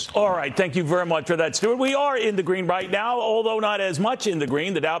All right. Thank you very much for that, Stuart. We are in the green right now, although not as much in the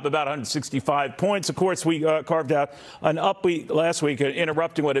green. The Dow up about 165 points. Of course, we carved out an up week last week,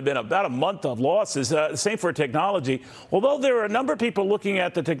 interrupting what had been about a month of losses. Same for technology. Although there are a number of people looking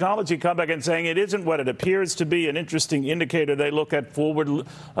at the technology comeback and saying it isn't what it appears to be, an interesting indicator. They look at forward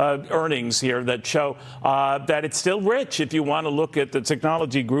earnings here that show that it's still rich if you want to look at the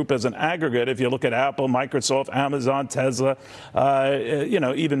technology group as an aggregate. If you look at Apple, Microsoft, Amazon, Tesla,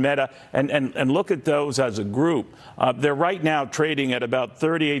 even Meta, and look at those as a group. They're right now trading at about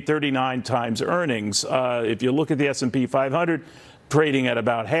 38, 39 times earnings. If you look at the S&P 500, trading at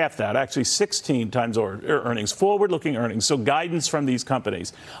about half that, actually 16 times earnings, forward-looking earnings, so guidance from these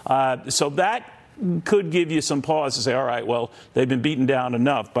companies. So that could give you some pause to say, all right, well, they've been beaten down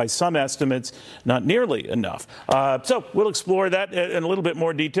enough. By some estimates, not nearly enough. So we'll explore that in a little bit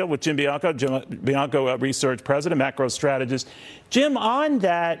more detail with Jim Bianco, Research President, macro strategist. Jim, on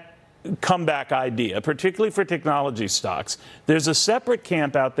that comeback idea, particularly for technology stocks, there's a separate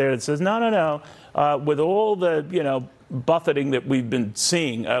camp out there that says, no, with all the, buffeting that we've been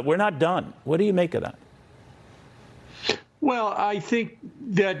seeing, we're not done. What do you make of that? Well, I think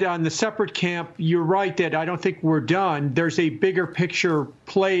that on the separate camp, you're right that I don't think we're done. There's a bigger picture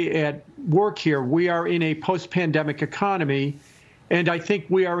play at work here. We are in a post-pandemic economy, and I think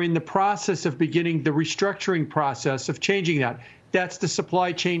we are in the process of beginning the restructuring process of changing that. That's the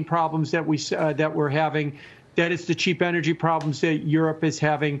supply chain problems that we're having. That is the cheap energy problems that Europe is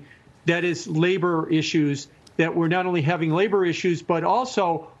having. That is labor issues, that we're not only having labor issues, but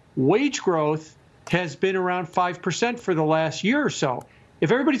also wage growth has been around 5% for the last year or so.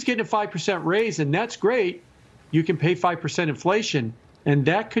 If everybody's getting a 5% raise, and that's great, you can pay 5% inflation, and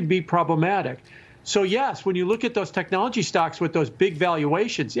that could be problematic. So yes, when you look at those technology stocks with those big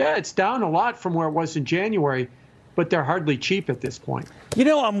valuations, yeah, it's down a lot from where it was in January, but they're hardly cheap at this point.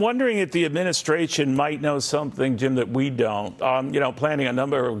 I'm wondering if the administration might know something, Jim, that we don't. Planning a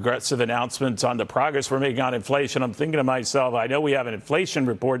number of aggressive announcements on the progress we're making on inflation. I'm thinking to myself, I know we have an inflation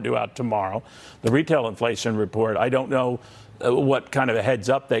report due out tomorrow, the retail inflation report. I don't know what kind of a heads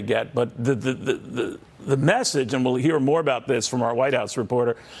up they get, but the message, and we'll hear more about this from our White House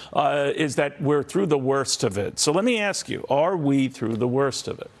reporter, is that we're through the worst of it. So let me ask you, are we through the worst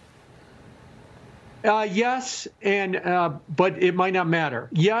of it? Yes, but it might not matter.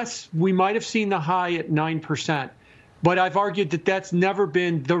 Yes, we might have seen the high at 9%, but I've argued that that's never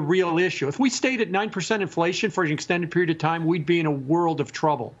been the real issue. If we stayed at 9% inflation for an extended period of time, we'd be in a world of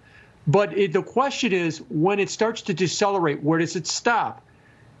trouble. But the question is, when it starts to decelerate, where does it stop?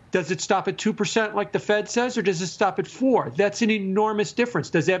 Does it stop at 2% like the Fed says, or does it stop at 4%? That's an enormous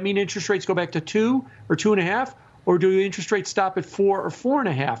difference. Does that mean interest rates go back to 2 or 2.5? Or do interest rates stop at 4 or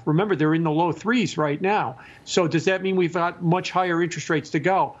 4.5? Remember, they're in the low 3s right now. So does that mean we've got much higher interest rates to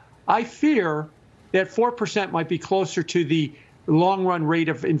go? I fear that 4% might be closer to the long-run rate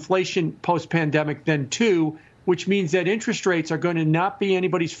of inflation post-pandemic than 2, which means that interest rates are going to not be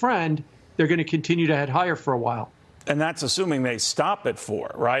anybody's friend. They're going to continue to head higher for a while. And that's assuming they stop at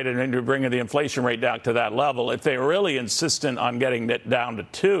 4, right? And then you're bringing the inflation rate down to that level. If they're really insistent on getting it down to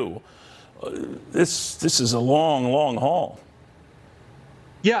 2, this is a long haul.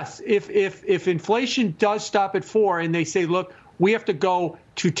 Yes, if inflation does stop at 4 and they say, look, we have to go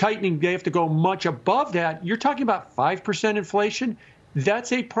to tightening, they have to go much above that, you're talking about 5% inflation.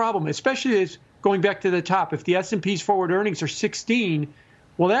 That's a problem, especially as going back to the top. If the S&P's forward earnings are 16,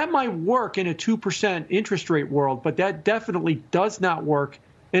 well, that might work in a 2% interest rate world, but that definitely does not work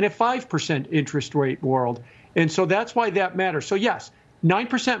in a 5% interest rate world. And so that's why that matters. So yes,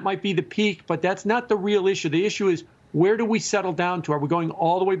 9% might be the peak, but that's not the real issue. The issue is, where do we settle down to? Are we going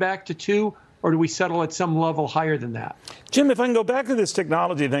all the way back to 2, or do we settle at some level higher than that? Jim, if I can go back to this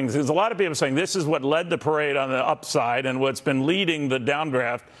technology thing, there's a lot of people saying this is what led the parade on the upside and what's been leading the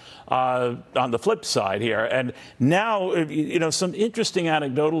downdraft on the flip side here. And now, some interesting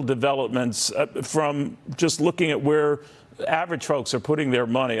anecdotal developments from just looking at where average folks are putting their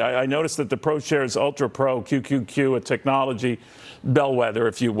money. I noticed that the ProShares Ultra Pro QQQ, a technology bellwether,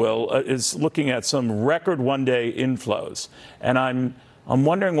 if you will, is looking at some record one-day inflows. And I'm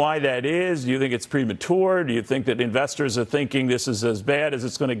wondering why that is. Do you think it's premature? Do you think that investors are thinking this is as bad as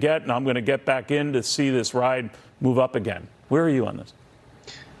it's going to get, and I'm going to get back in to see this ride move up again? Where are you on this?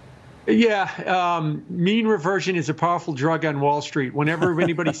 Yeah, mean reversion is a powerful drug on Wall Street. Whenever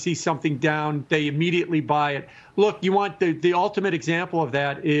anybody sees something down, they immediately buy it. Look, you want the ultimate example of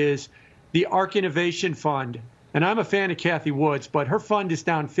that is the ARK Innovation Fund. And I'm a fan of Cathie Woods, but her fund is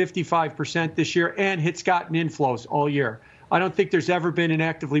down 55% this year, and it's gotten inflows all year. I don't think there's ever been an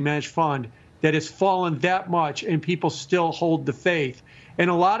actively managed fund that has fallen that much and people still hold the faith. And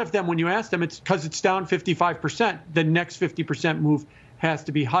a lot of them, when you ask them, it's because it's down 55%. The next 50% move has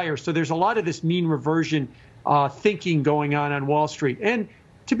to be higher. So there's a lot of this mean reversion thinking going on Wall Street. And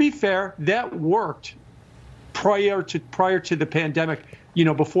to be fair, that worked prior to the pandemic,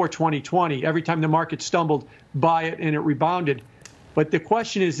 before 2020. Every time the market stumbled, buy it and it rebounded. But the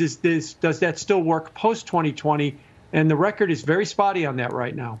question is does that still work post 2020? And the record is very spotty on that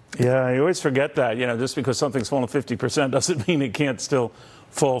right now. Yeah, I always forget that. Just because something's fallen 50% doesn't mean it can't still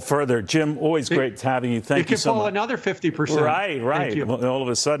fall further. Jim, always great having you. Thank you so much. It can fall another 50%. Right. Well, all of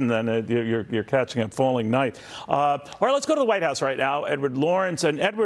a sudden, then you're catching a falling knife. All right, let's go to the White House right now. Edward Lawrence. And Edward.